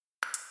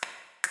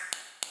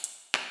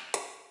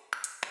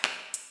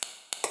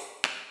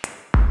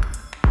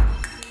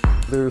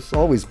There's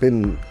always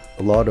been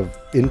a lot of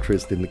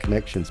interest in the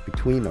connections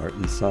between art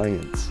and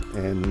science,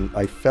 and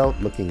I felt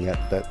looking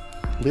at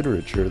that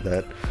literature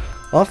that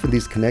often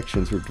these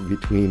connections were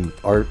between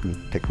art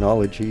and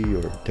technology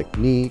or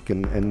technique,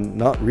 and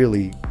not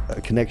really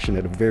a connection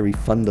at a very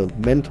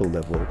fundamental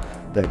level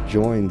that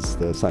joins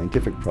the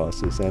scientific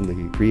process and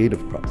the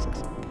creative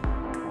process.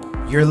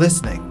 You're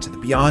listening to the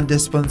Beyond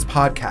Disciplines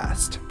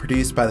podcast,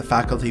 produced by the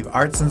Faculty of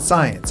Arts and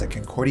Science at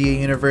Concordia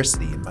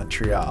University in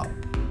Montreal.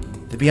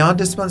 The Beyond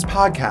Disciplines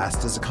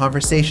podcast is a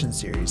conversation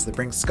series that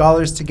brings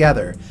scholars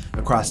together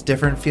across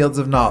different fields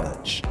of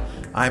knowledge.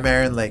 I'm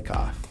Aaron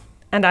Lakoff.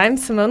 And I'm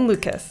Simone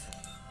Lucas.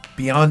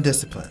 Beyond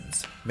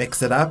Disciplines.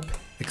 Mix it up,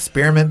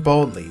 experiment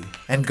boldly,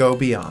 and go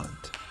beyond.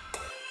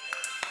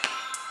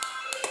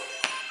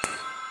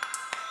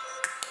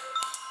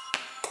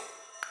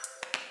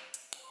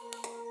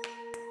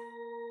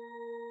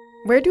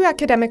 Where do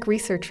academic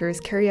researchers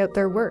carry out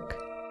their work?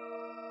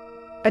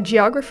 A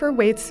geographer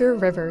wades through a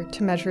river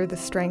to measure the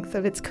strength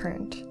of its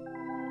current.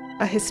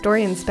 A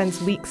historian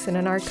spends weeks in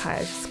an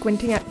archive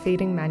squinting at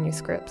fading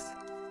manuscripts.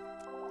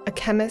 A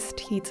chemist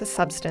heats a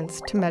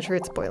substance to measure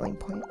its boiling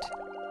point.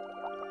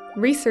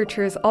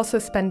 Researchers also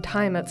spend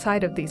time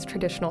outside of these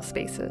traditional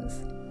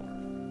spaces.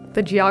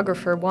 The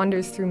geographer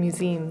wanders through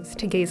museums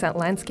to gaze at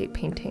landscape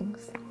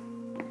paintings.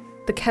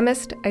 The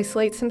chemist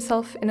isolates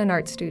himself in an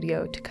art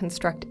studio to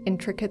construct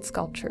intricate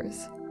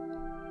sculptures.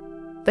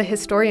 The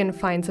historian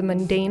finds a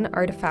mundane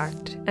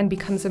artifact and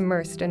becomes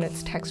immersed in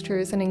its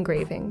textures and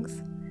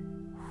engravings.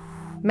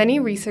 Many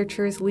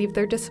researchers leave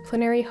their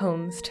disciplinary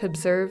homes to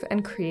observe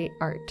and create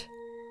art.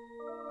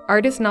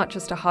 Art is not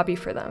just a hobby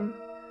for them.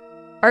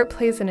 Art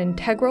plays an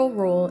integral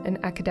role in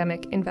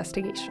academic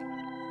investigation.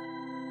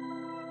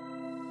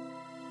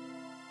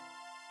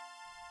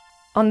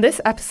 On this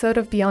episode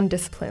of Beyond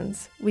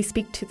Disciplines, we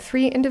speak to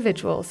 3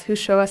 individuals who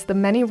show us the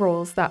many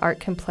roles that art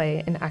can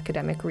play in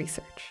academic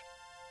research.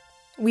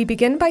 We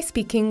begin by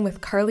speaking with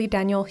Carly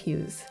Daniel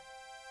Hughes.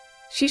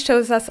 She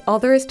shows us all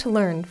there is to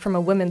learn from a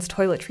women's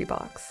toiletry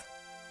box.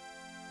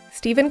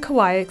 Stephen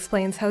Kawai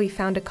explains how he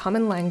found a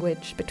common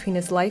language between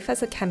his life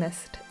as a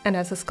chemist and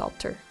as a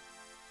sculptor.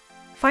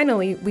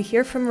 Finally, we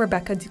hear from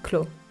Rebecca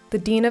Duclos, the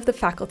Dean of the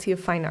Faculty of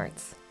Fine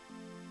Arts.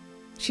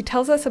 She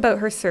tells us about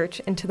her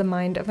search into the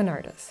mind of an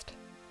artist.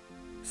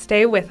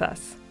 Stay with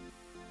us.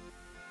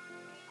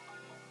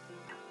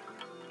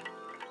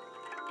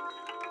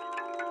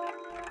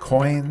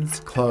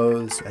 Coins,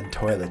 clothes, and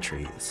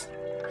toiletries.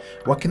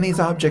 What can these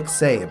objects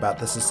say about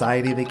the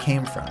society they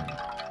came from?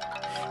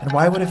 And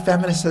why would a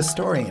feminist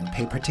historian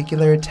pay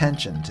particular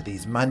attention to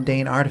these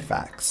mundane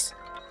artifacts?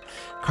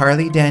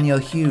 Carly Daniel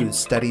Hughes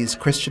studies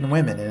Christian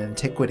women in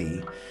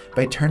antiquity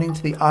by turning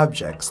to the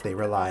objects they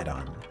relied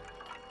on.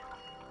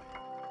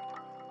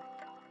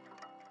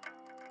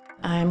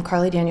 I'm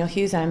Carly Daniel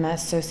Hughes. I'm an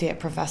associate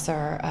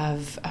professor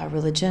of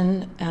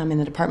religion in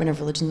the Department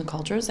of Religions and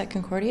Cultures at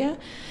Concordia.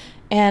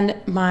 And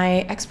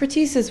my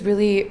expertise is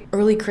really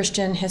early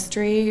Christian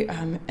history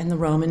in the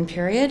Roman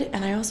period.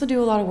 And I also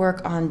do a lot of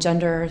work on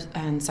gender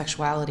and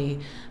sexuality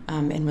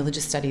in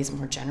religious studies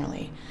more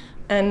generally.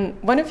 And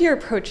one of your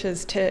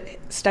approaches to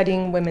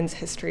studying women's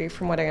history,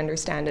 from what I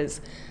understand, is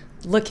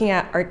looking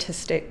at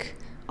artistic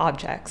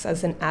objects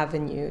as an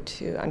avenue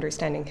to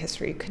understanding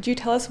history. Could you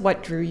tell us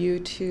what drew you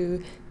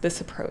to this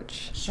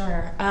approach?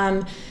 Sure.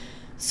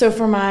 So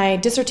for my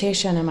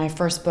dissertation and my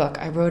first book,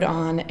 I wrote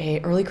on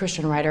an early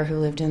Christian writer who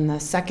lived in the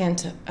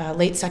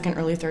late 2nd,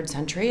 early 3rd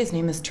century. His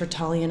name is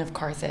Tertullian of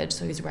Carthage,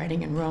 so he's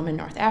writing in Rome and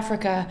North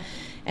Africa.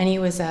 And he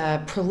was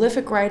a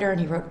prolific writer,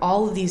 and he wrote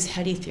all of these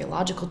heady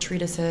theological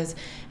treatises,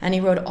 and he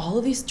wrote all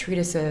of these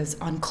treatises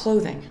on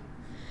clothing.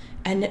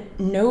 And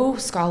no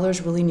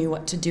scholars really knew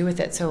what to do with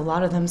it, so a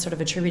lot of them sort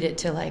of attribute it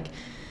to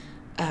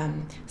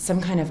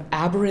some kind of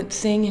aberrant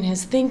thing in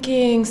his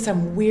thinking,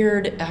 some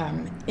weird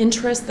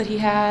interest that he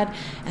had.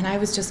 And I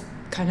was just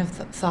kind of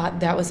thought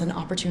that was an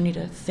opportunity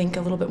to think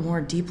a little bit more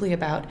deeply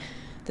about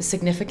the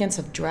significance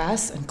of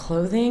dress and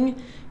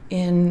clothing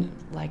in,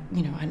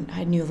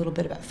 I knew a little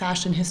bit about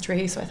fashion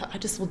history, so I thought I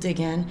just will dig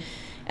in.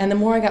 And the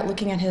more I got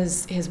looking at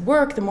his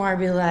work, the more I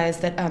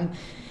realized that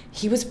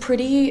he was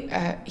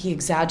he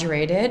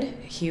exaggerated,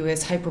 he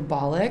was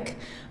hyperbolic,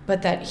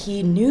 but that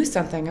he knew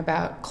something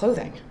about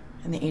clothing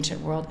in the ancient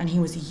world, and he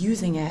was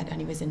using it,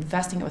 and he was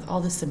investing it with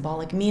all this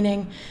symbolic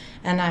meaning.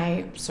 And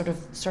I sort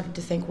of started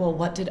to think, well,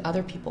 what did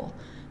other people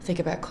think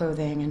about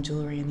clothing and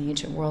jewelry in the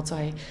ancient world?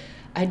 So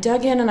I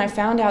dug in, and I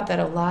found out that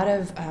a lot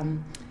of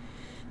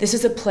this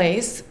is a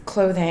place,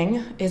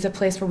 clothing is a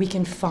place where we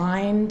can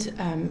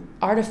find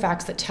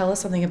artifacts that tell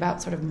us something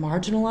about sort of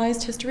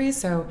marginalized histories.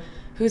 So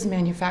who's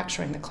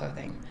manufacturing the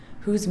clothing?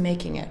 Who's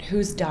making it?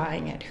 Who's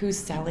dyeing it? Who's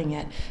selling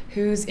it?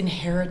 Who's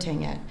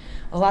inheriting it?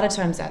 A lot of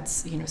times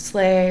that's,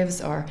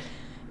 slaves, or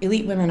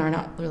elite women are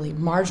not really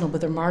marginal, but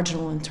they're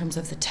marginal in terms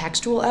of the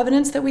textual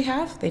evidence that we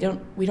have.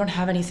 We don't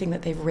have anything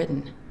that they've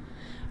written.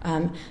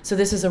 So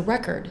this is a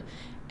record.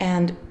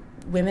 And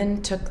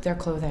women took their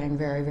clothing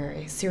very,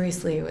 very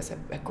seriously. It was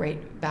a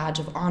great badge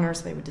of honor,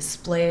 so they would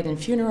display it in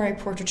funerary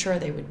portraiture.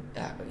 They would,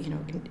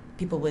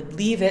 people would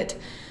leave it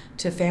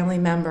to family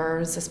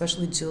members,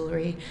 especially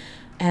jewelry.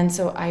 And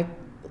so I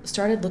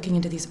started looking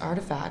into these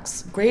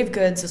artifacts. Grave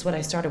goods is what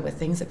I started with,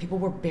 things that people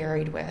were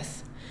buried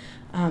with.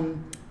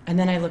 And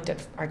then I looked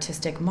at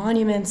artistic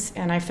monuments,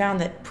 and I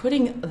found that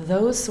putting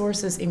those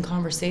sources in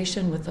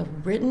conversation with the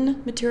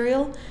written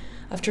material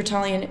of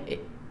Tertullian,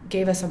 it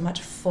gave us a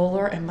much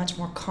fuller and much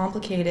more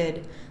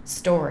complicated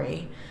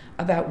story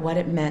about what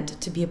it meant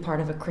to be a part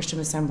of a Christian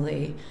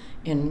assembly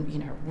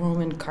in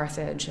Roman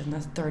Carthage in the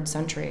 3rd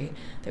century.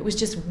 That was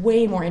just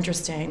way more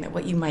interesting than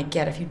what you might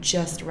get if you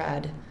just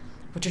read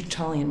what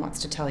Tertullian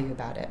wants to tell you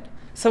about it.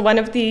 So one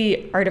of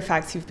the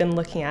artifacts you've been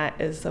looking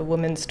at is a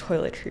woman's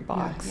toiletry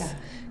box. Yeah.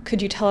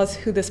 Could you tell us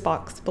who this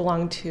box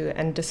belonged to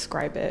and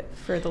describe it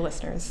for the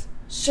listeners?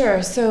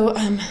 Sure. So,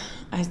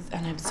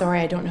 I'm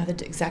sorry, I don't know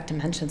the exact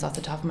dimensions off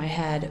the top of my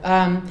head.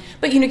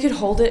 But you could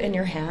hold it in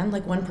your hand,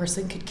 like one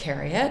person could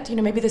carry it.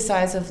 Maybe the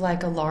size of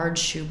like a large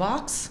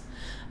shoebox.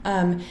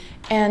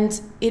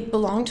 And it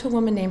belonged to a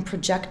woman named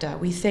Projecta,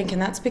 we think,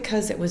 and that's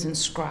because it was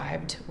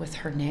inscribed with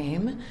her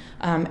name,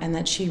 and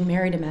that she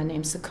married a man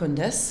named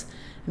Secundus.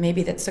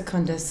 Maybe that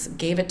Secundus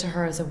gave it to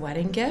her as a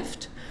wedding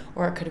gift,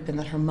 or it could have been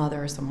that her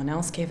mother or someone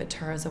else gave it to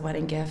her as a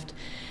wedding gift.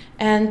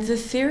 And the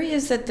theory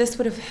is that this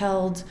would have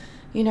held,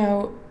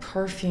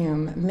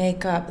 perfume,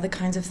 makeup, the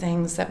kinds of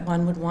things that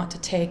one would want to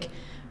take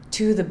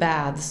to the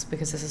baths,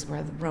 because this is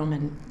where the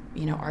Roman,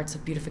 arts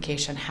of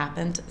beautification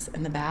happened,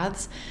 in the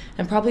baths,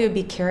 and probably would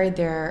be carried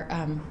there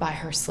by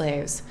her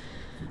slaves.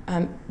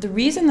 The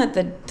reason that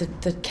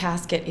the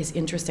casket is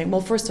interesting,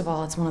 well, first of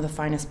all, it's one of the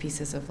finest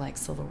pieces of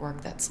silver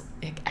work that's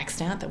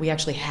extant that we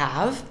actually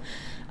have.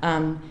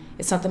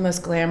 It's not the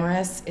most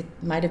glamorous. It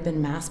might have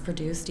been mass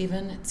produced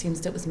even. It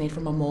seems that it was made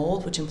from a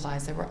mold, which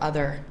implies there were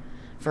other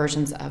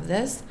versions of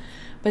this.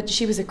 But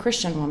she was a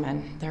Christian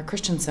woman. There are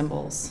Christian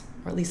symbols,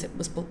 or at least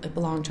it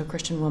belonged to a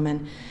Christian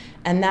woman.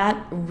 And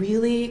that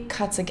really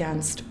cuts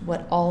against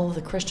what all of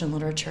the Christian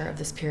literature of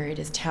this period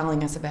is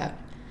telling us about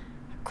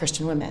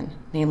Christian women,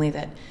 namely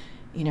that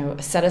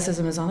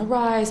asceticism is on the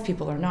rise,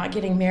 people are not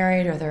getting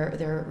married, or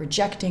they're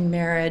rejecting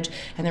marriage,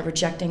 and they're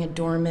rejecting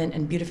adornment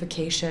and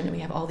beautification. And we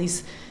have all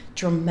these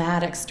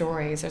dramatic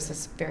stories. There's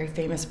this very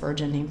famous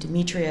virgin named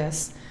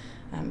Demetrius.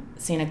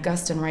 St.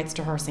 Augustine writes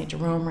to her, St.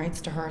 Jerome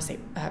writes to her, St.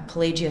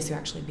 Pelagius, who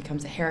actually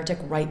becomes a heretic,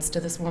 writes to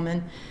this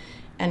woman.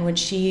 And when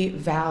she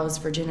vows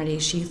virginity,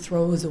 she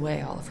throws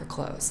away all of her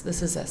clothes.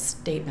 This is a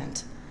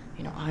statement.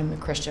 I'm a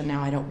Christian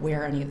now, I don't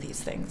wear any of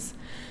these things.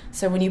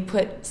 So when you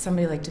put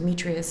somebody like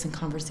Demetrius in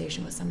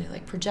conversation with somebody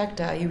like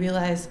Projecta, you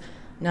realize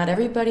not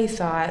everybody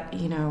thought,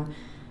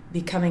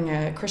 becoming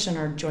a Christian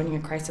or joining a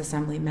Christ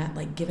assembly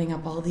meant giving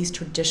up all these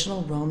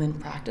traditional Roman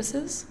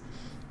practices.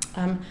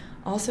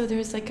 Also,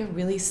 there's a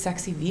really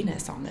sexy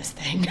Venus on this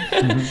thing,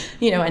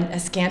 mm-hmm. And a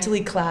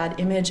scantily clad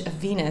image of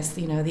Venus,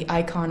 the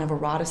icon of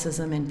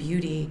eroticism and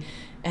beauty.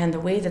 And the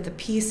way that the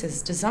piece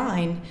is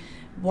designed,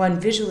 one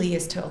visually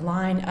is to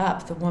align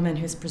up the woman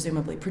who's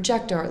presumably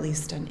Projecta, or at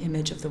least an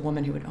image of the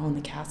woman who would own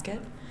the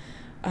casket,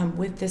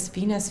 with this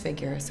Venus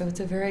figure. So it's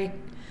a very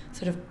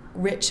sort of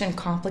rich and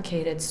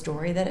complicated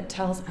story that it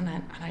tells,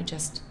 and I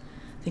just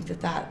think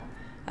that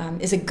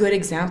is a good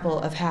example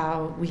of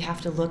how we have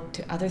to look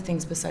to other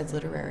things besides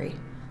literary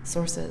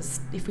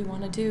sources if we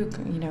want to do,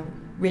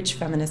 rich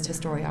feminist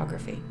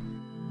historiography.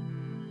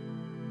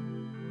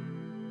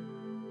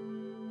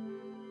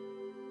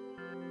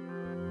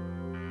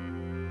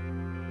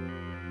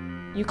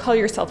 You call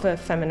yourself a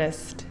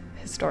feminist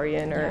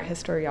historian or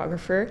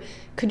historiographer.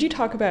 Could you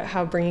talk about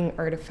how bringing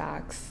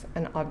artifacts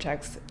and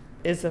objects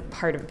is a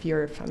part of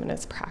your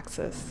feminist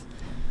praxis?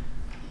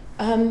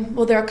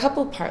 Well, there are a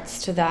couple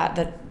parts to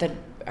that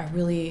are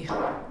really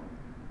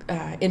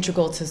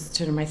integral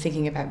to my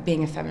thinking about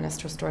being a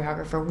feminist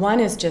historiographer. One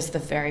is just the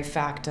very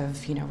fact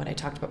of, what I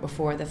talked about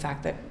before, the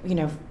fact that,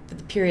 the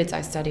periods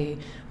I study,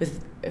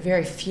 with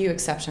very few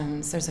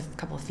exceptions, there's a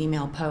couple of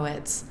female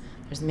poets.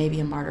 There's maybe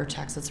a martyr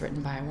text that's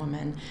written by a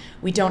woman.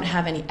 We don't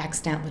have any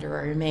extant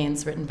literary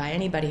remains written by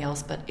anybody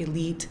else but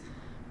elite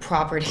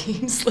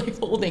property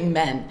slave-holding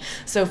men.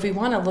 So if we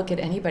want to look at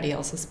anybody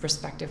else's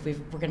perspective,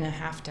 we're going to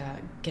have to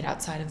get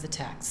outside of the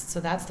text.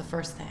 So that's the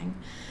first thing.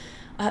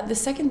 The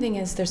second thing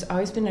is there's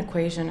always been an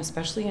equation,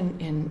 especially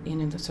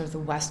in the sort of the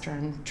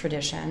Western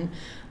tradition,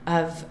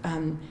 of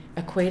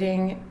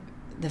equating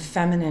the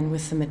feminine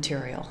with the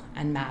material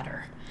and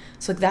matter.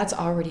 So that's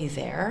already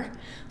there.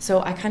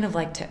 So I kind of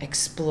like to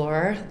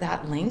explore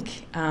that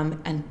link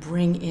and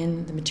bring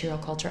in the material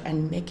culture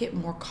and make it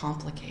more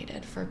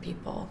complicated for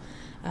people,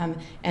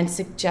 and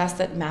suggest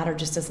that matter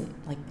just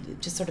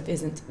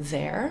isn't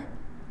there.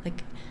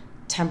 Like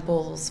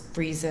temples,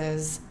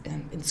 friezes,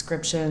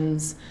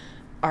 inscriptions,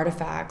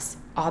 artifacts,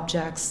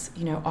 objects,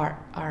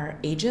 are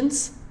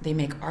agents. They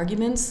make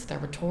arguments. They're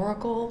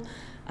rhetorical.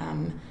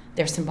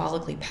 They're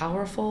symbolically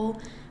powerful.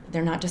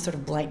 They're not just sort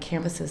of blank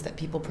canvases that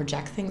people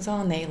project things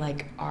on. They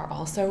are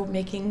also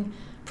making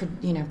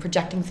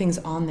projecting things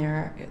on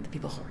there, the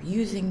people who are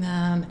using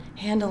them,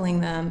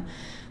 handling them.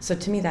 So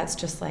to me, that's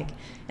just like,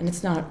 and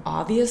it's not an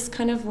obvious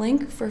kind of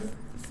link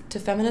to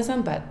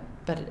feminism, but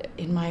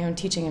in my own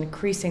teaching, and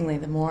increasingly,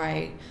 the more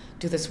I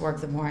do this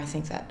work, the more I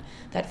think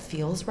that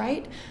feels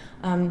right.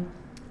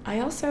 I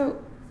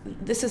also,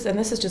 this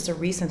is just a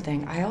recent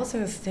thing, I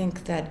also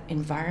think that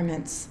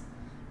environments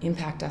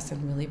impact us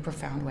in really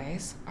profound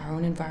ways. Our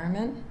own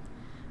environment,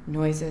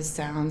 noises,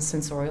 sounds,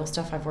 sensorial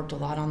stuff. I've worked a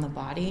lot on the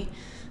body.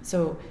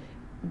 So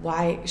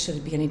why should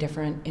it be any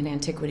different in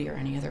antiquity or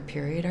any other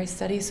period I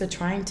study? So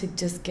trying to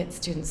just get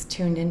students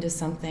tuned into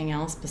something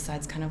else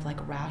besides kind of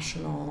like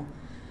rational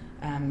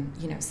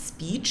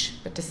speech,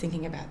 but just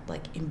thinking about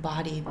like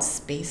embodied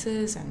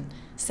spaces and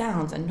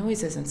sounds and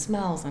noises and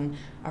smells and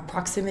our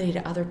proximity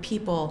to other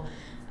people.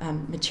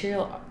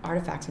 Material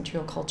artifacts,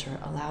 material culture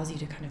allows you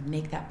to kind of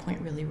make that point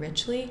really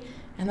richly.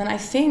 And then I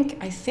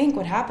think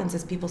what happens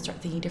is people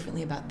start thinking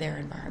differently about their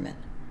environment,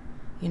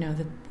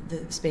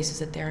 the spaces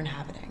that they're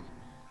inhabiting.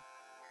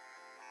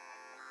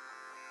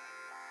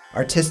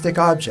 Artistic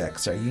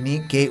objects are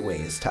unique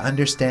gateways to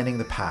understanding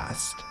the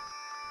past.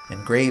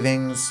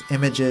 Engravings,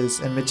 images,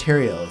 and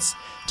materials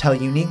tell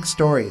unique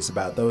stories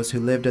about those who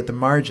lived at the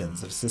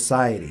margins of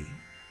society.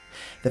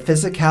 The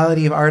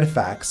physicality of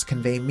artifacts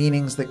convey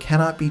meanings that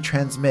cannot be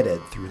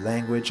transmitted through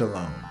language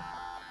alone.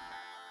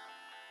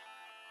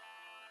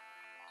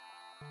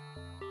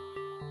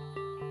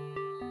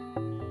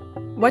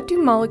 What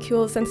do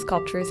molecules and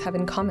sculptures have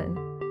in common?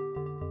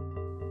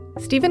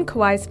 Stephen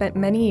Kawai spent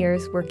many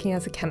years working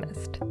as a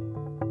chemist.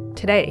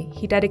 Today,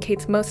 he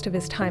dedicates most of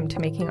his time to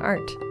making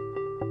art.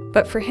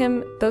 But for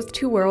him, those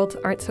two worlds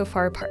aren't so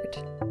far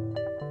apart.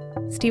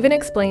 Stephen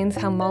explains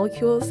how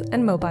molecules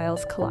and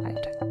mobiles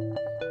collide.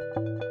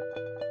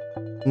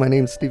 My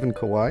name's Stephen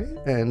Kawai,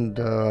 and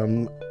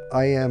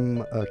I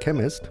am a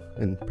chemist,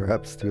 and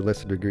perhaps to a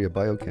lesser degree a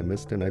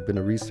biochemist, and I've been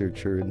a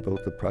researcher in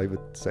both the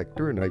private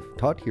sector, and I've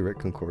taught here at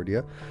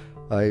Concordia.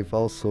 I've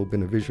also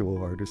been a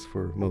visual artist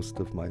for most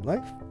of my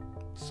life,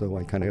 so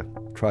I kind of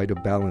try to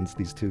balance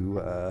these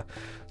two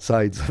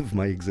sides of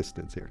my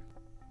existence here.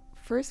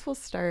 First, we'll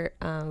start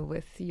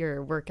with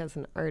your work as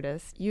an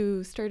artist.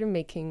 You started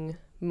making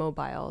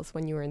mobiles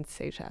when you were in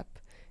CEGEP.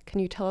 Can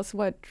you tell us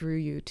what drew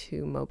you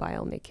to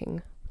mobile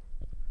making?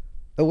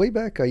 Way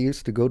back, I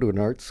used to go to an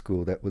art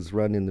school that was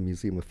run in the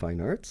Museum of Fine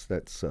Arts,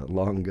 that's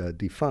long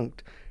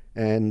defunct.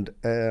 And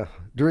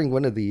during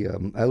one of the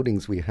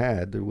outings we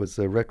had, there was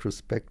a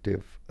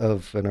retrospective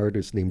of an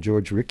artist named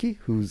George Rickey,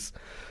 who's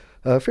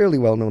a fairly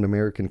well-known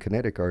American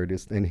kinetic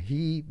artist, and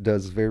he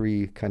does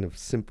very kind of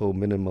simple,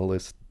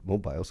 minimalist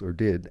mobiles, or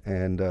did,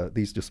 and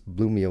these just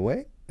blew me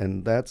away.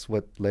 And that's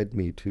what led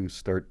me to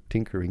start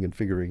tinkering and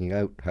figuring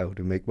out how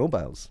to make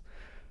mobiles.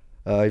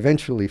 I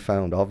eventually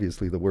found,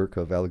 obviously, the work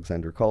of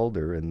Alexander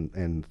Calder,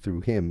 and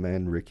through him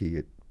and Rickey,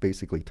 it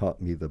basically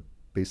taught me the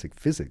basic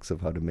physics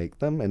of how to make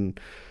them. And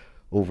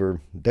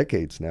over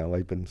decades now,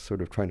 I've been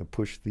sort of trying to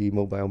push the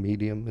mobile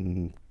medium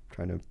and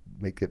trying to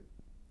make it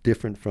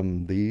different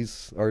from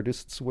these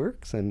artists'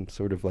 works and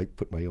sort of like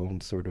put my own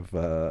sort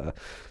of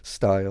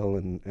style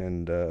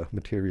and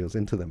materials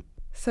into them.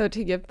 So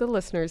to give the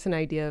listeners an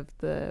idea of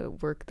the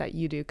work that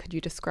you do, could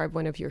you describe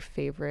one of your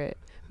favorite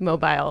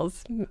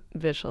mobiles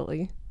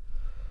visually?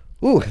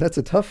 Ooh, that's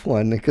a tough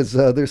one because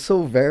they're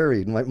so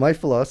varied. My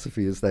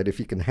philosophy is that if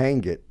you can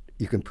hang it,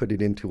 you can put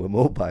it into a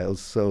mobile.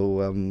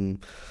 So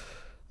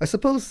I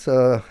suppose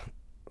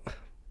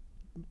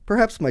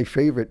perhaps my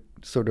favorite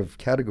sort of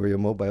category of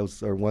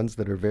mobiles are ones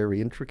that are very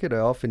intricate. I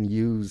often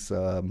use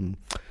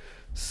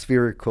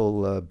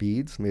spherical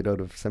beads made out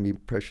of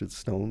semi-precious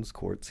stones,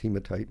 quartz,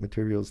 hematite,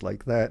 materials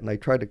like that, and I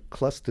try to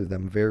cluster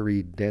them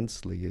very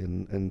densely,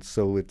 and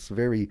so it's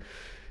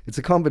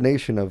a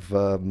combination of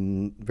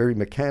very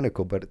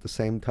mechanical, but at the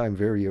same time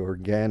very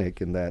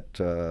organic in that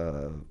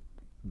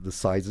the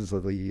sizes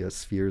of the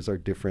spheres are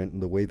different,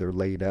 and the way they're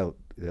laid out,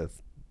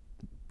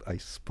 I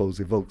suppose,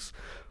 evokes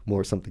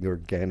more something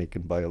organic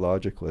and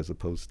biological as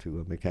opposed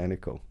to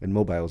mechanical. And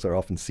mobiles are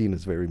often seen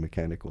as very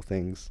mechanical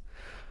things.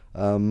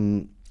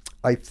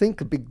 I think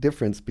a big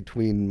difference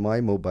between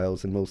my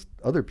mobiles and most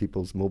other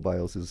people's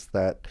mobiles is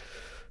that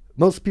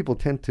most people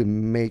tend to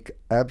make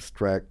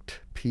abstract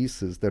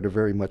pieces that are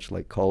very much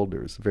like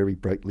Calder's, very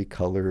brightly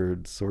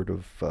colored, sort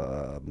of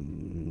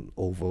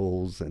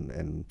ovals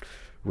and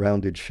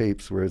rounded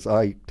shapes, whereas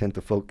I tend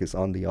to focus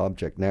on the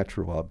object,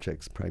 natural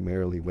objects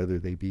primarily, whether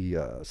they be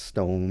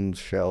stones,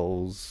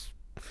 shells,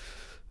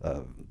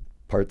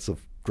 parts of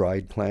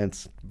dried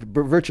plants,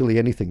 virtually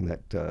anything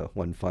that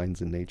one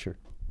finds in nature.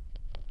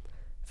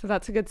 So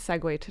that's a good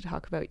segue to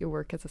talk about your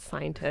work as a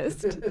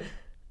scientist.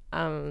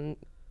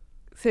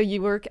 So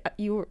you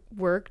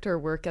worked or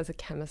work as a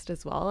chemist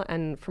as well,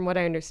 and from what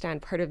I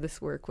understand, part of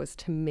this work was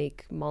to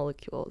make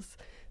molecules.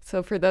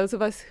 So for those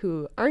of us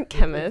who aren't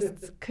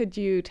chemists, could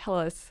you tell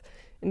us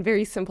in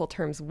very simple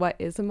terms what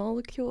is a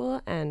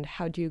molecule and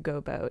how do you go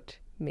about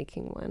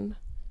making one?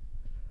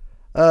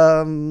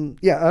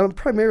 I'm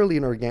primarily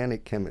an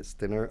organic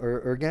chemist, and our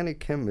organic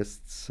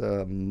chemists,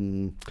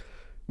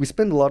 we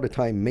spend a lot of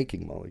time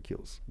making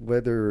molecules,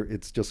 whether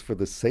it's just for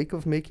the sake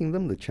of making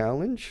them, the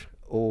challenge,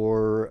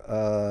 or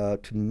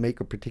to make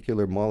a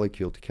particular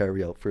molecule to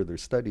carry out further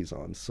studies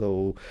on.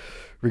 So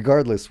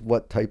regardless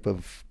what type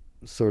of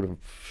sort of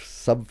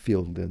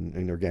subfield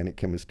in organic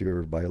chemistry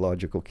or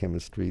biological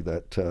chemistry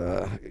that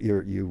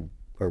you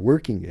are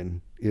working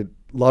in, a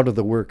lot of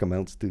the work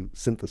amounts to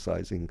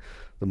synthesizing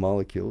the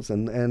molecules.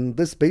 And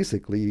this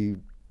basically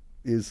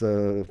is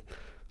a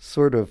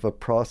sort of a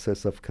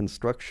process of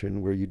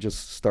construction where you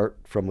just start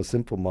from a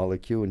simple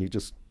molecule and you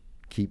just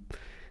keep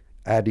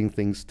adding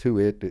things to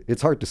it.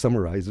 It's hard to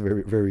summarize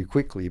very, very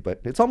quickly, but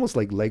it's almost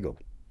like Lego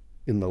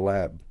in the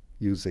lab,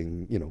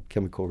 using,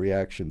 chemical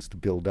reactions to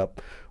build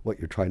up what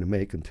you're trying to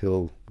make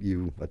until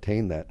you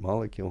attain that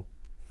molecule.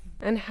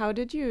 And how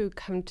did you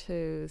come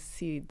to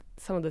see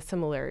some of the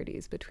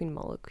similarities between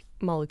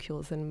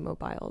molecules and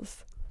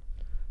mobiles?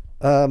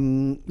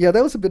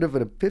 That was a bit of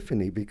an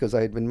epiphany, because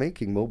I had been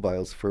making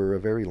mobiles for a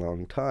very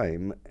long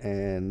time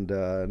and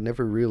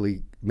never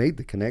really made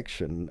the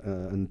connection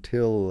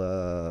until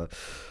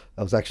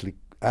I was actually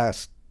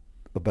asked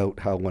about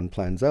how one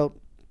plans out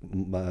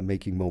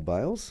making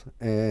mobiles.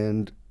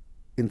 And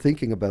in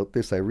thinking about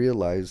this, I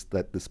realized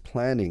that this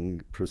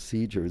planning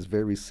procedure is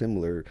very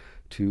similar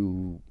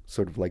to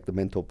sort of like the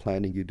mental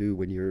planning you do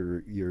when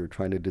you're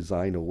trying to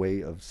design a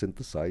way of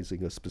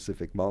synthesizing a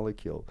specific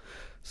molecule.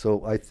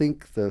 So I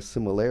think the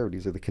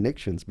similarities or the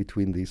connections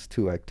between these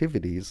two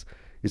activities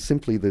is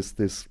simply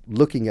this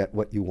looking at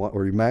what you want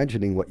or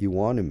imagining what you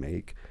want to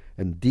make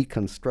and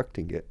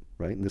deconstructing it,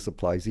 right? And this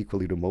applies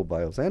equally to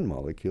mobiles and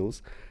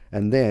molecules.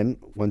 And then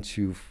once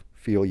you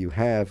feel you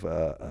have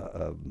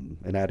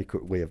an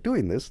adequate way of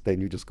doing this,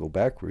 then you just go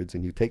backwards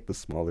and you take the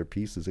smaller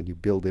pieces and you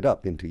build it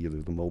up into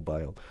either the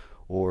mobile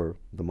or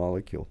the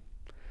molecule.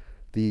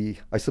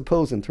 I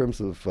suppose in terms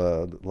of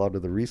a lot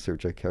of the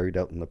research I carried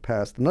out in the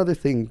past, another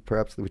thing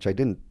perhaps which I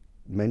didn't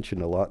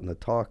mention a lot in the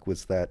talk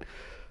was that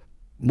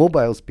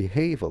mobiles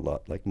behave a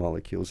lot like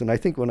molecules. And I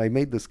think when I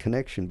made this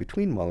connection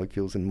between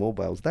molecules and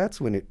mobiles,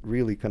 that's when it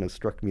really kind of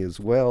struck me as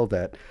well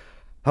that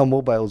how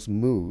mobiles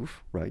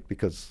move, right?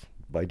 Because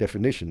by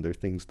definition, they're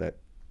things that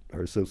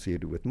are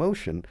associated with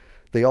motion.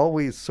 They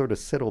always sort of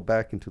settle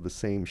back into the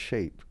same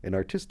shape. And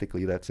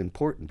artistically, that's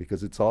important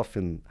because it's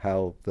often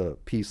how the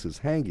piece is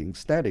hanging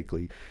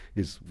statically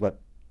is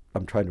what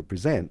I'm trying to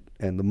present.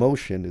 And the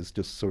motion is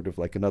just sort of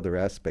like another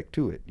aspect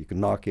to it. You can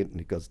knock it and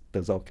it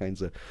does all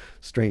kinds of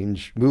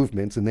strange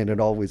movements, and then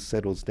it always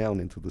settles down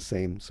into the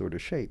same sort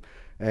of shape.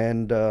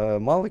 And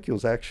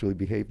molecules actually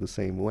behave the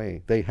same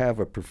way. They have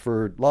a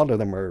preferred, a lot of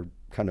them are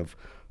kind of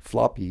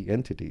floppy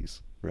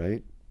entities,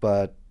 right?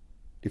 But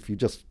if you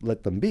just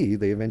let them be,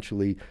 they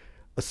eventually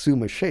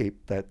assume a shape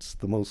that's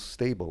the most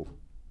stable.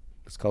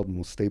 It's called the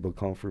most stable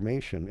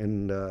conformation.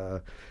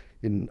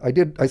 And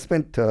I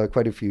spent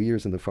quite a few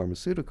years in the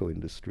pharmaceutical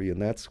industry, and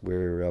that's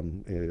where,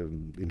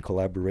 in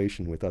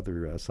collaboration with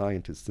other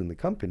scientists in the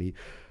company,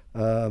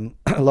 a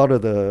lot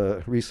of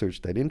the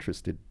research that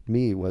interested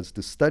me was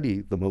to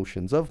study the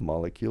motions of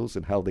molecules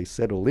and how they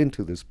settle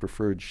into this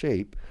preferred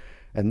shape.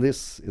 And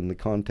this, in the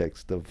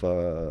context of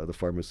the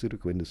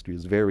pharmaceutical industry,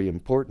 is very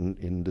important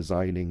in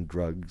designing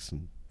drugs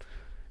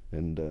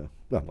and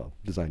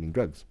designing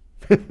drugs.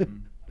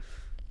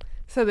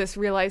 So this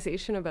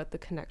realization about the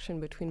connection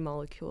between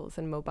molecules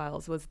and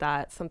mobiles, was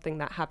that something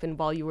that happened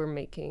while you were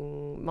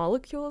making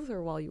molecules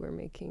or while you were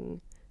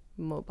making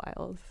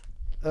mobiles?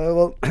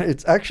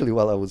 It's actually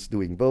while I was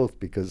doing both,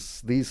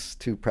 because these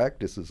two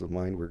practices of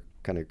mine were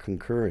kind of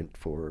concurrent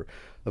for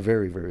a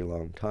very, very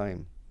long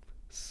time.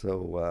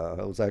 So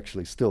I was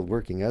actually still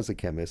working as a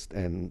chemist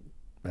and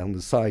on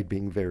the side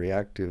being very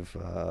active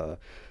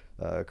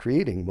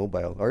creating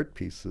mobile art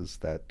pieces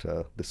that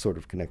this sort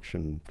of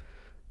connection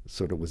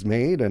sort of was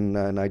made. And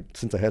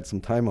since I had some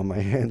time on my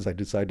hands, I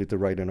decided to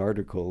write an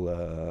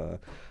article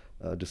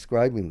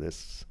describing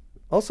this.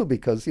 Also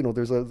because,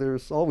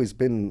 there's always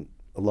been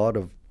a lot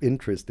of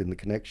interest in the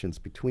connections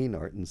between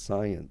art and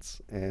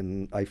science.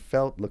 And I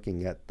felt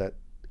looking at that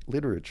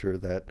literature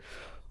that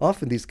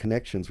often these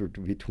connections were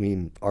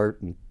between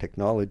art and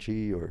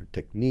technology or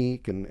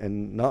technique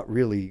and not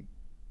really,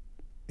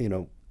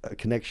 a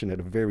connection at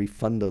a very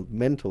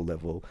fundamental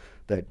level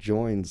that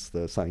joins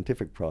the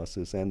scientific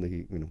process and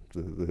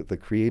the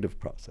creative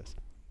process.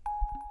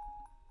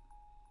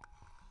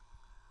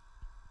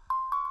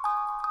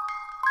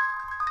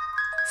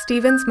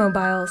 Stevens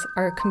mobiles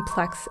are a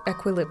complex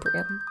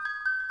equilibrium.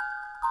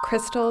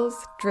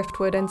 Crystals,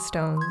 driftwood, and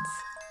stones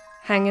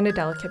hang in a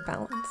delicate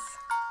balance.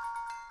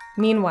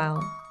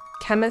 Meanwhile,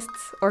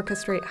 chemists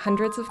orchestrate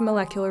hundreds of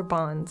molecular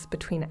bonds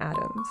between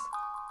atoms.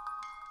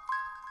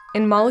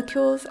 In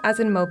molecules,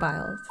 as in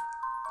mobiles,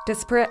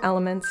 disparate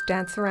elements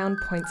dance around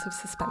points of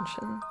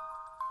suspension.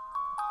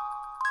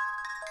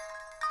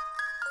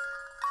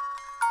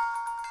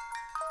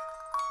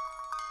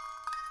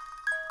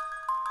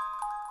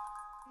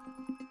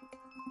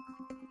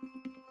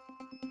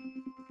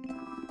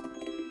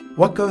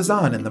 What goes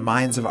on in the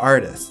minds of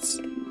artists?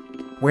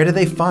 Where do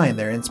they find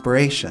their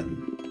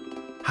inspiration?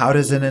 How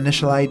does an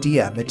initial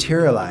idea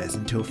materialize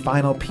into a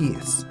final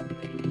piece?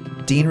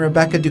 Dean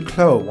Rebecca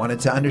Duclos wanted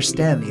to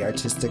understand the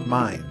artistic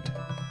mind.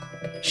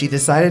 She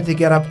decided to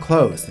get up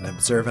close and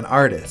observe an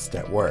artist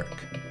at work.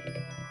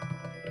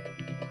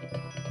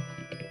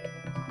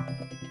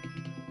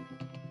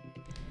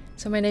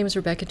 So my name is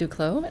Rebecca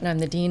Duclos, and I'm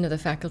the Dean of the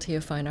Faculty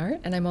of Fine Art,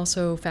 and I'm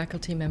also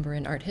faculty member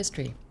in art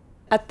history.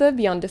 At the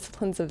Beyond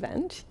Disciplines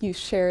event, you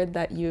shared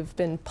that you've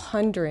been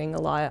pondering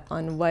a lot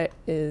on what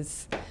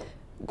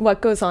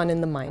goes on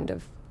in the mind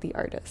of the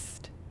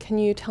artist. Can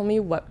you tell me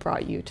what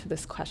brought you to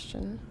this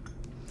question?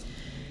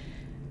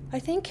 I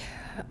think,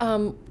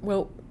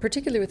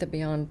 particularly with the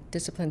Beyond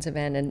Disciplines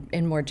event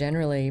and more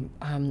generally,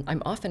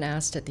 I'm often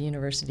asked at the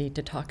university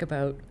to talk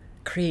about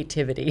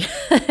creativity,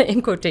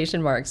 in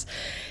quotation marks.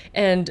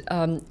 And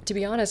to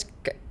be honest,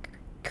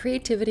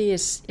 creativity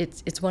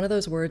it's one of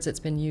those words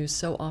that's been used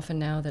so often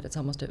now that it's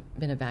almost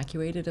been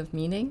evacuated of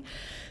meaning.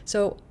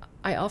 So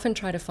I often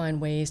try to find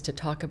ways to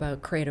talk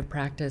about creative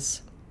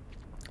practice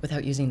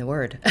without using the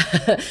word.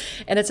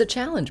 And it's a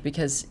challenge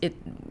because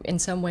in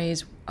some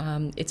ways,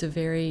 it's a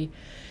very,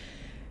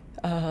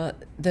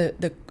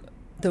 the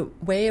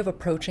way of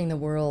approaching the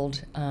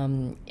world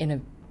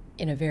in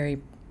a very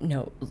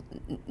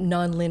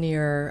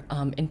non-linear,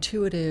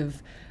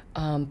 intuitive,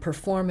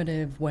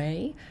 performative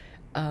way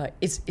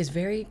is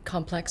very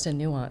complex and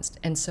nuanced.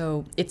 And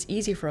so it's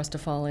easy for us to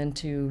fall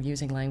into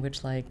using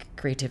language like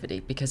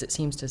creativity because it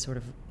seems to sort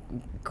of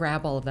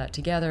grab all of that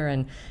together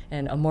and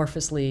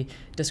amorphously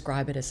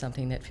describe it as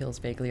something that feels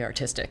vaguely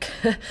artistic.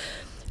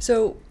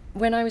 So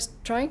when I was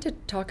trying to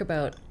talk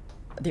about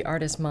the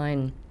artist's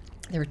mind,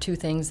 there were two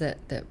things that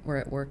were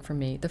at work for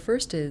me. The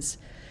first is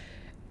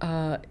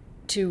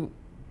to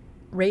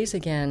raise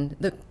again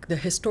the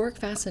historic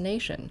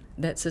fascination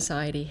that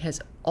society has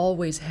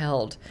always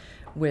held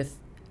with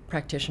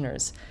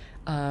practitioners,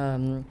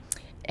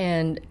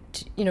 and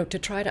to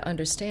try to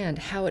understand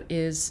how it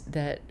is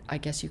that, I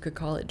guess you could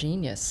call it,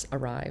 genius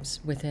arrives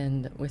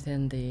within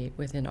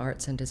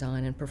arts and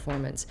design and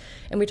performance.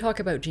 And we talk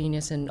about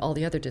genius in all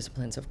the other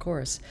disciplines, of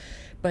course,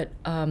 but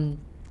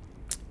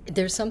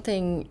there's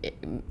something,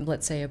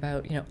 let's say,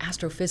 about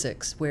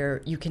astrophysics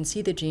where you can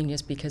see the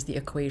genius because the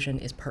equation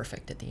is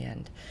perfect at the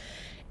end.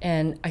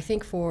 And I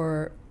think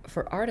for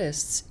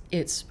artists,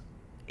 it's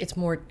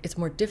more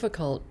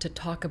difficult to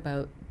talk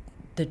about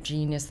the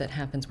genius that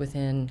happens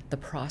within the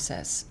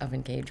process of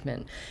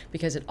engagement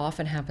because it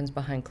often happens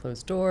behind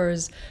closed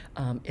doors.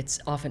 It's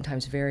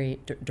oftentimes very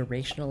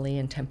durationally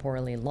and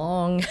temporally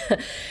long.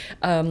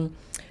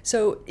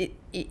 So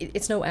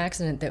it's no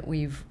accident that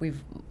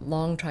we've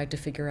long tried to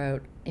figure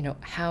out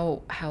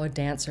how a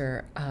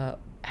dancer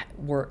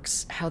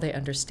works, how they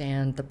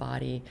understand the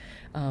body,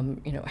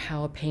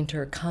 how a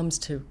painter comes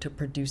to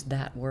produce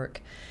that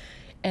work.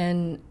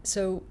 And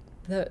so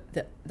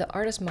the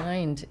artist's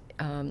mind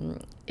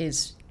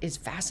is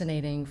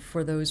fascinating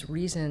for those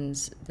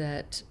reasons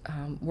that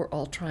we're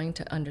all trying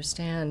to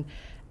understand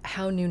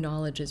how new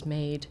knowledge is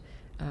made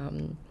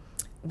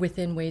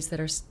within ways that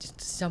are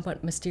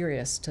somewhat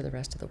mysterious to the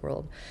rest of the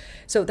world.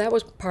 So that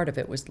was part of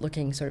it, was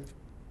looking sort of,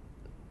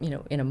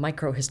 in a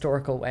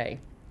micro-historical way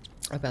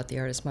about the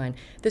artist's mind.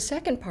 The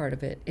second part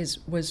of it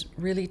was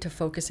really to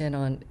focus in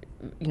on,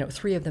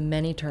 three of the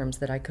many terms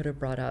that I could have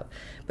brought up,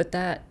 but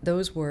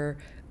those were,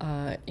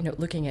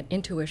 looking at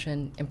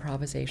intuition,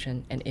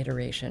 improvisation, and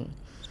iteration.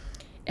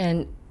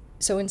 And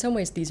so in some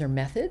ways these are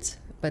methods,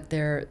 but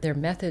they're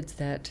methods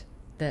that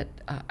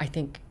I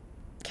think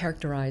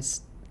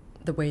characterize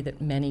the way that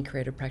many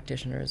creative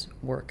practitioners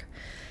work.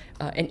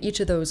 And each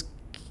of those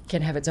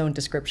can have its own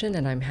description,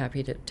 and I'm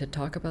happy to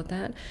talk about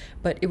that.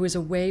 But it was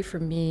a way for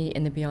me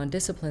in the Beyond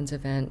Disciplines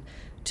event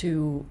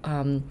to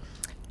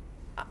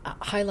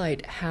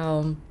highlight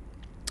how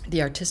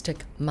the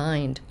artistic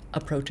mind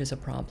approaches a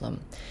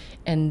problem.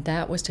 And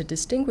that was to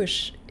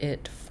distinguish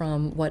it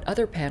from what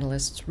other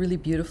panelists really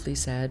beautifully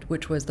said,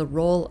 which was the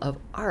role of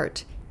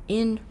art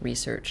in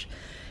research.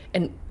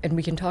 And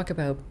we can talk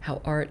about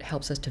how art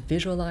helps us to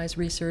visualize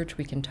research.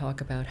 We can talk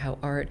about how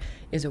art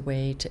is a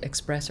way to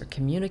express or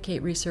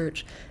communicate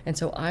research. And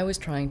so I was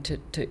trying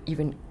to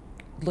even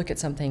look at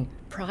something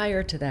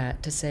prior to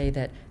that to say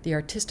that the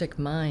artistic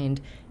mind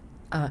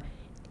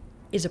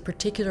is a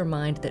particular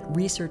mind that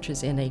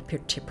researches in a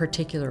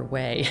particular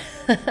way.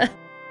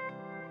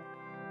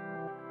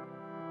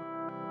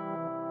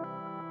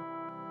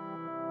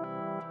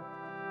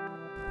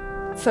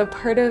 So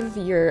part of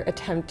your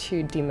attempt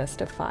to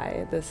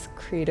demystify this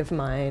creative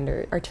mind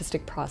or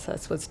artistic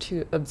process was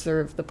to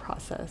observe the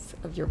process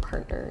of your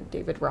partner,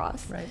 David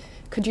Ross. Right.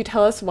 Could you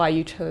tell us why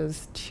you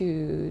chose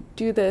to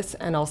do this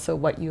and also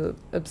what you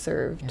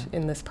observed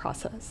in this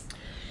process?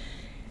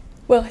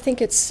 Well, I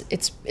think it's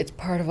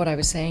part of what I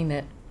was saying,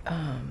 that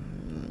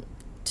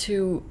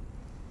to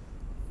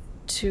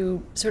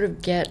sort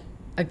of get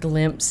a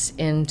glimpse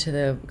into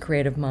the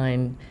creative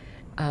mind,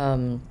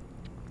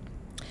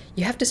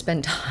 you have to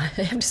spend time.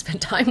 You have to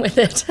spend time with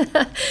it,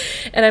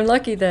 and I'm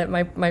lucky that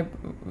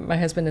my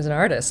husband is an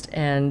artist,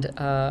 and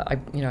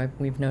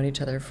we've known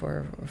each other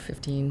for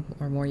 15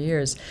 or more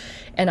years,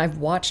 and I've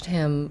watched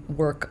him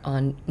work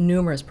on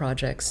numerous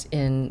projects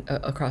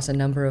across a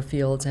number of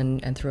fields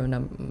and through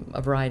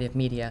a variety of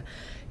media.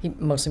 He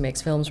mostly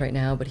makes films right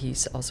now, but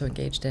he's also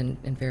engaged in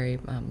very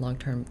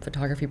long-term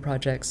photography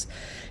projects.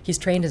 He's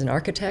trained as an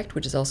architect,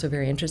 which is also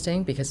very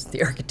interesting because it's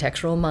the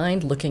architectural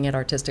mind looking at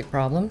artistic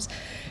problems.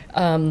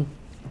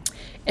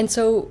 And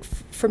so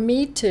for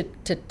me to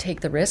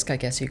take the risk, I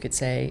guess you could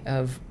say,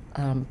 of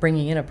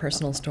bringing in a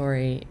personal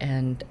story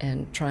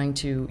and trying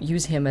to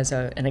use him as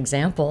an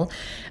example,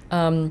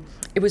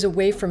 it was a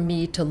way for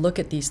me to look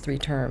at these three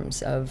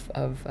terms of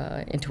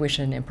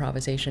intuition,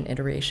 improvisation,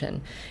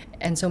 iteration.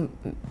 And so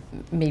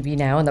maybe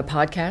now in the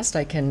podcast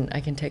I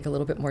can take a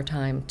little bit more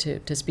time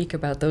to speak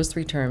about those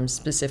three terms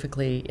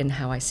specifically in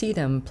how I see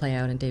them play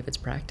out in David's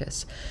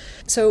practice.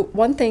 So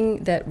one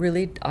thing that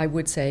really I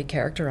would say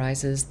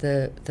characterizes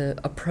the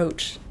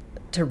approach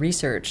to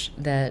research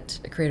that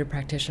creative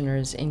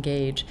practitioners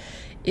engage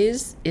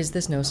is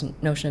this notion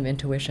of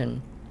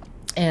intuition.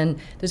 And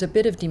there's a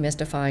bit of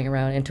demystifying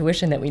around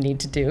intuition that we need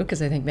to do, because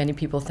I think many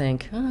people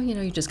think,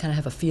 you just kind of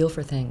have a feel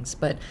for things.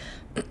 But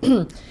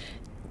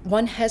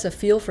one has a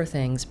feel for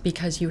things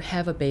because you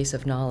have a base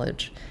of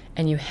knowledge,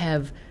 and you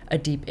have a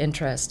deep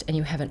interest, and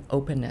you have an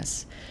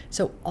openness.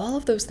 So all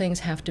of those things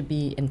have to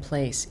be in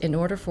place in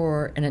order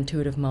for an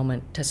intuitive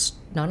moment to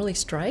not only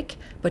strike,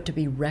 but to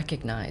be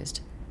recognized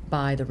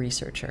by the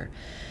researcher.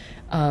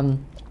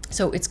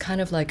 So it's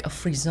kind of like a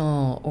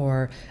frisson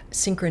or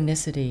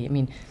synchronicity. I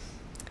mean,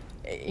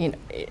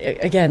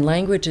 again,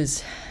 language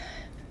is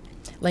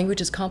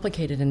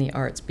complicated in the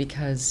arts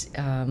because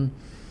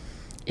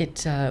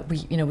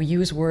we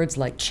use words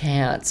like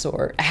chance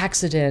or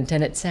accident,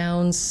 and it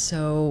sounds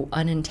so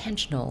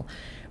unintentional,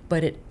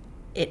 but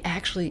it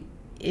actually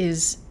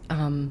is,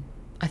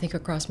 I think,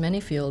 across many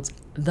fields,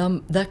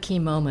 the key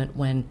moment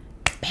when,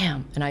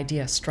 bam, an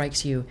idea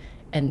strikes you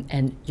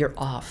and you're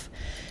off.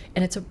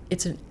 And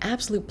it's an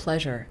absolute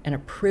pleasure and a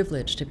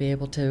privilege to be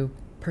able to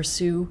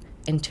pursue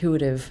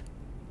intuitive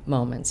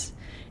moments.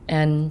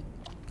 And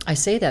I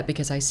say that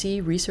because I see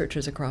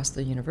researchers across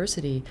the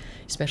university,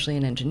 especially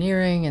in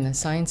engineering and the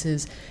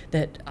sciences,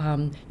 that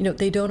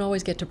they don't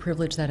always get to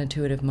privilege that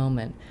intuitive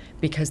moment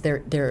because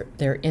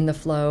they're in the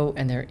flow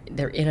and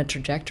they're in a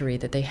trajectory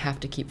that they have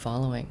to keep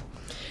following.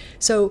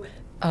 So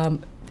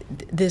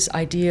this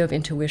idea of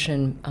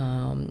intuition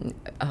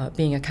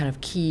being a kind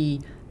of key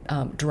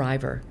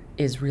driver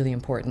is really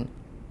important.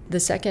 The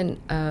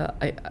second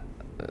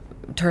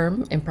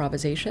term,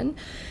 improvisation.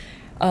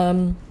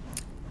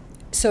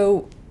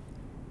 So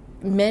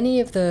many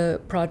of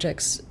the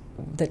projects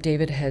that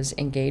David has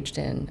engaged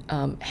in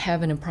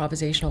have an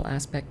improvisational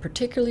aspect,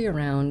 particularly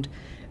around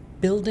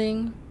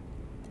building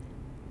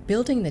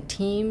the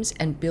teams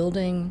and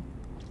building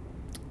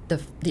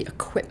the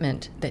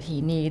equipment that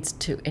he needs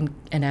to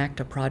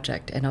enact a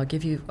project. And I'll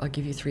give you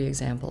 3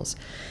 examples.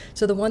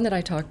 So the one that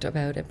I talked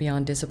about at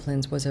Beyond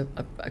Disciplines was a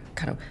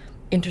kind of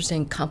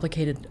interesting,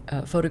 complicated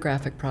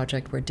photographic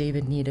project where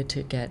David needed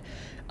to get,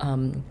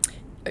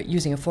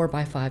 using a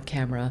 4x5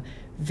 camera,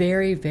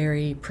 very,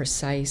 very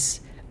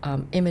precise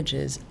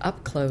images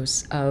up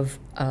close of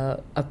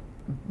a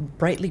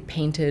brightly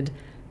painted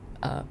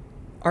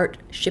art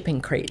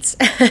shipping crates.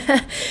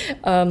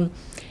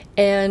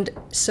 And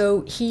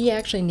so he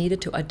actually needed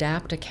to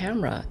adapt a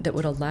camera that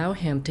would allow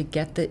him to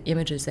get the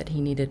images that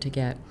he needed to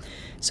get.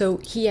 So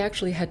he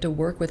actually had to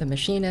work with a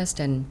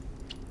machinist and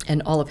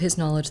all of his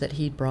knowledge that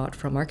he'd brought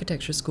from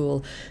architecture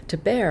school to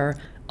bear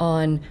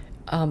on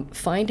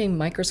finding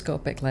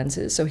microscopic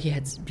lenses. So he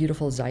had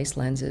beautiful Zeiss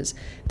lenses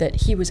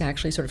that he was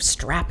actually sort of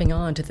strapping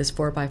on to this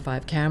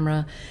 4x5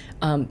 camera.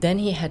 Then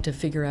he had to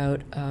figure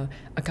out a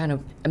kind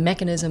of a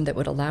mechanism that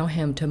would allow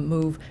him to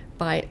move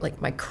by like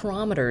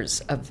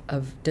micrometers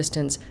of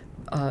distance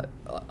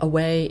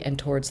away and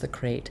towards the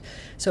crate.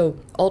 So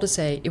all to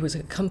say, it was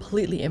a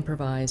completely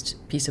improvised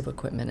piece of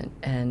equipment,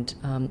 and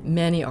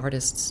many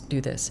artists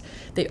do this.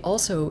 They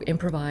also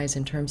improvise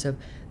in terms of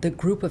the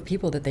group of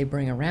people that they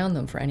bring around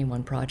them for any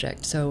one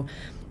project. So,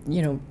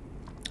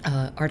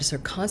 artists are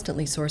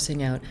constantly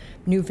sourcing out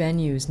new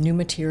venues, new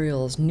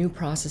materials, new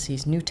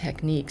processes, new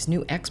techniques,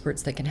 new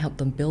experts that can help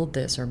them build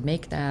this or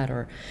make that.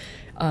 Or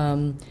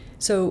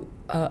So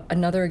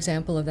another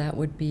example of that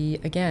would be,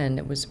 again,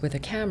 it was with a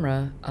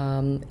camera.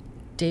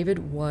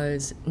 David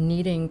was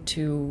needing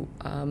to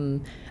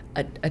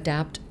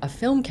adapt a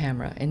film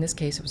camera. In this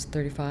case, it was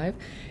 35,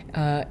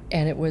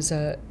 and it was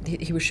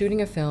he was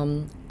shooting a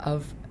film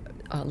of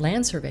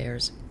land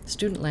surveyors,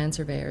 student land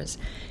surveyors,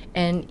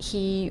 and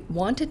he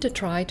wanted to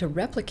try to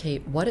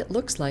replicate what it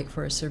looks like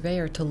for a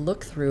surveyor to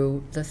look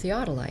through the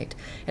theodolite.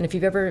 And if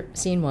you've ever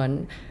seen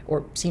one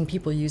or seen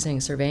people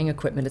using surveying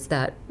equipment, it's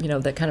that,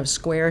 that kind of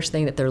squarish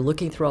thing that they're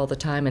looking through all the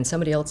time, and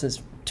somebody else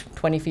is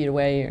 20 feet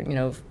away,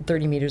 or,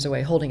 30 meters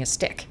away holding a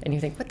stick, and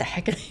you think, what the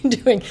heck are they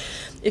doing?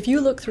 If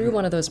you look through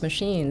one of those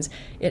machines,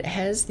 it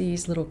has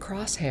these little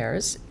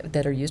crosshairs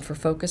that are used for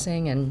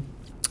focusing and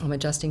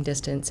adjusting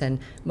distance, and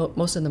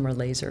most of them are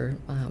laser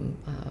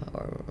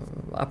or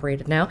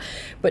operated now.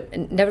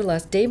 But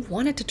nevertheless, Dave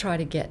wanted to try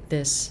to get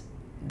this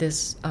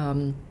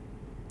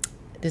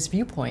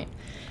viewpoint.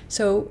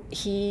 So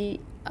he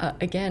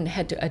again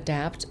had to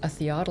adapt a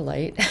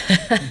theodolite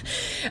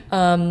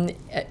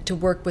to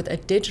work with a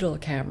digital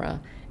camera,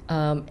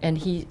 and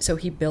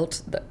he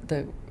built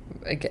the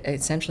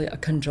essentially a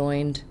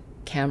conjoined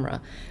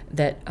camera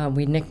that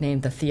we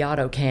nicknamed the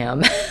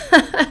Theodocam,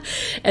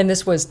 and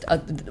this was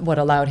what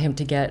allowed him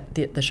to get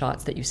the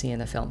shots that you see in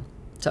the film.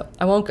 So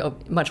I won't go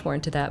much more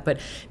into that, but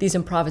these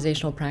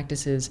improvisational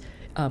practices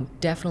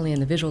definitely in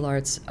the visual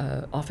arts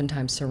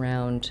oftentimes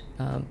surround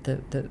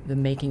the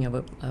making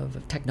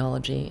of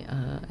technology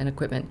and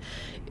equipment.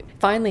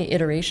 Finally,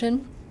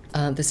 iteration.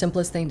 The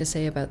simplest thing to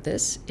say about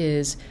this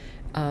is,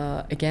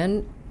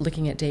 again,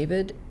 looking at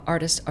David,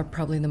 artists are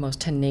probably the most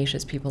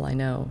tenacious people I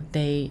know.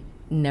 They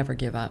never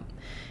give up.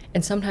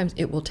 And sometimes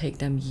it will take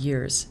them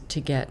years to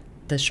get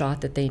the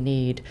shot that they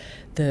need,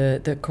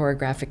 the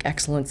choreographic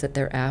excellence that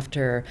they're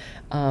after,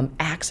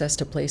 access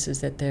to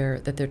places that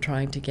they're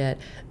trying to get,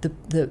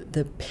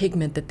 the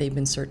pigment that they've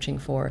been searching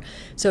for.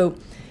 So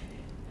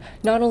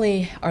not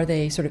only are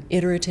they sort of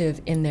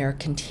iterative in their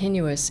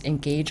continuous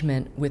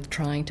engagement with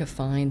trying to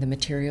find the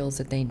materials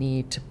that they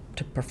need to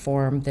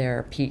perform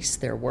their piece,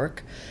 their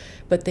work,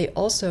 but they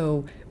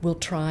also will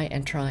try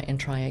and try and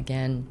try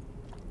again,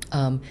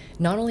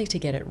 not only to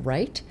get it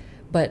right,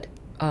 but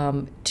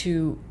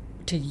to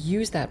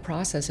use that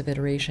process of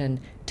iteration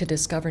to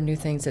discover new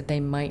things that they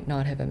might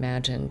not have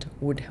imagined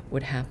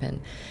would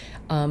happen.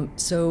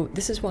 So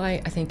this is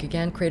why I think,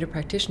 again, creative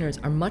practitioners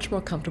are much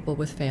more comfortable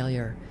with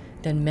failure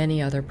than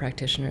many other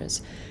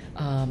practitioners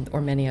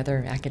or many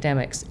other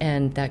academics,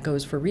 and that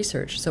goes for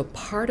research. So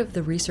part of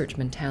the research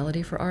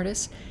mentality for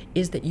artists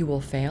is that you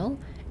will fail,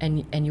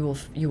 and you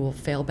will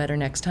fail better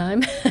next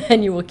time,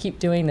 and you will keep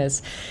doing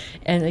this.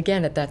 And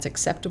again, that's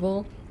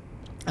acceptable,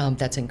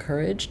 that's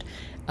encouraged.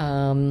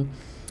 So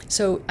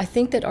I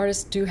think that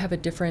artists do have a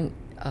different,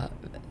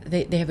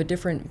 they have a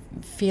different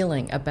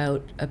feeling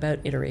about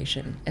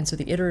iteration. And so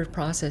the iterative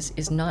process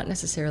is not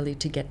necessarily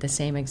to get the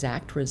same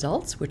exact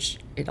results, which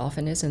it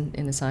often is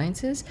in the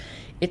sciences.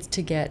 It's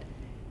to get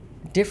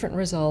different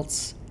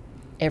results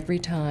every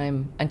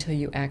time until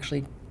you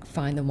actually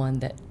find the one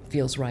that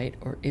feels right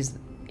or is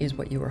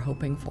what you were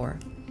hoping for.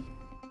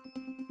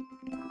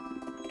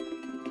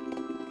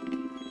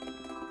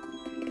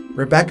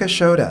 Rebecca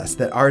showed us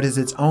that art is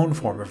its own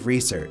form of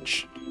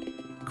research.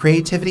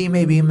 Creativity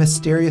may be a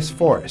mysterious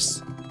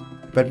force,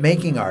 but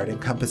making art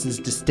encompasses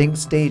distinct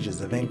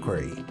stages of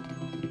inquiry.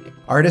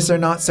 Artists are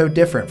not so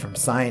different from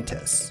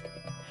scientists.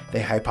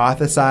 They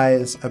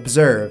hypothesize,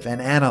 observe,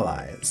 and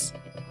analyze.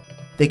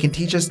 They can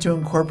teach us to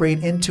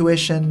incorporate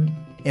intuition,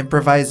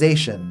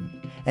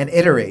 improvisation, and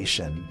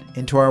iteration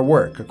into our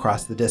work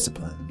across the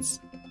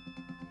disciplines.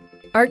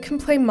 Art can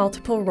play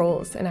multiple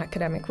roles in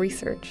academic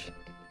research.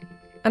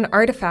 An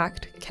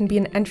artifact can be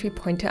an entry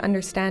point to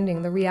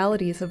understanding the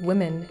realities of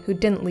women who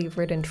didn't leave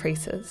written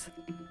traces.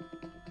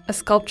 A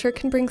sculpture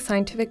can bring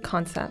scientific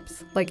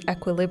concepts like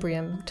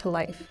equilibrium to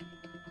life.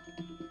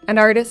 And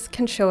artists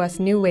can show us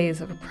new ways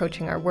of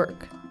approaching our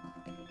work.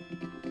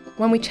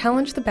 When we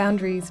challenge the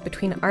boundaries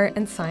between art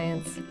and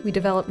science, we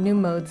develop new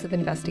modes of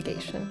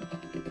investigation.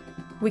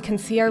 We can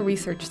see our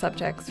research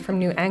subjects from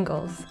new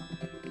angles,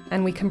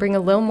 and we can bring a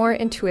little more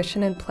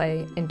intuition and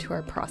play into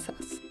our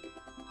process.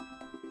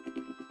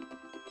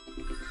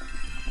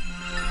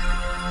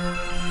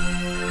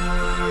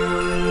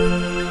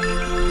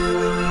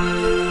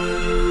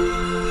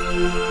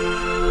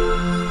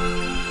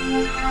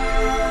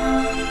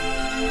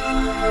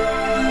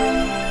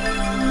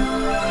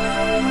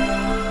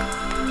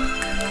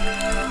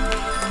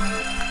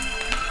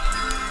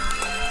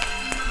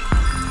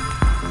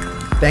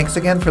 Thanks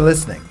again for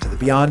listening to the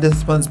Beyond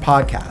Disciplines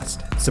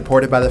podcast,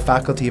 supported by the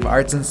Faculty of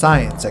Arts and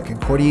Science at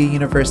Concordia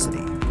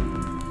University.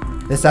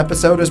 This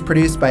episode was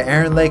produced by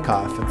Aaron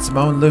Lakoff and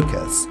Simone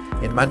Lucas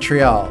in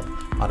Montreal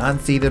on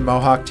unceded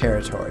Mohawk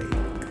territory.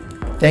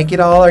 Thank you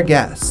to all our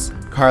guests,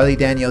 Carly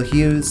Daniel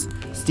Hughes,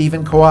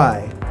 Stephen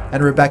Kawai,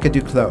 and Rebecca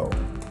Duclos.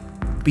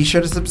 Be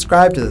sure to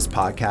subscribe to this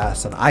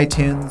podcast on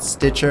iTunes,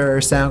 Stitcher,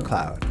 or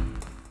SoundCloud.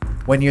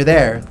 When you're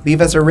there,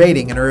 leave us a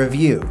rating and a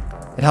review.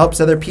 It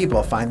helps other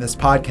people find this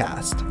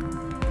podcast.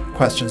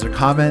 Questions or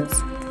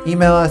comments,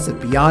 email us at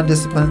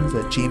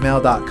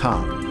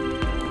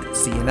beyonddisciplines@gmail.com.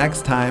 See you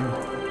next time.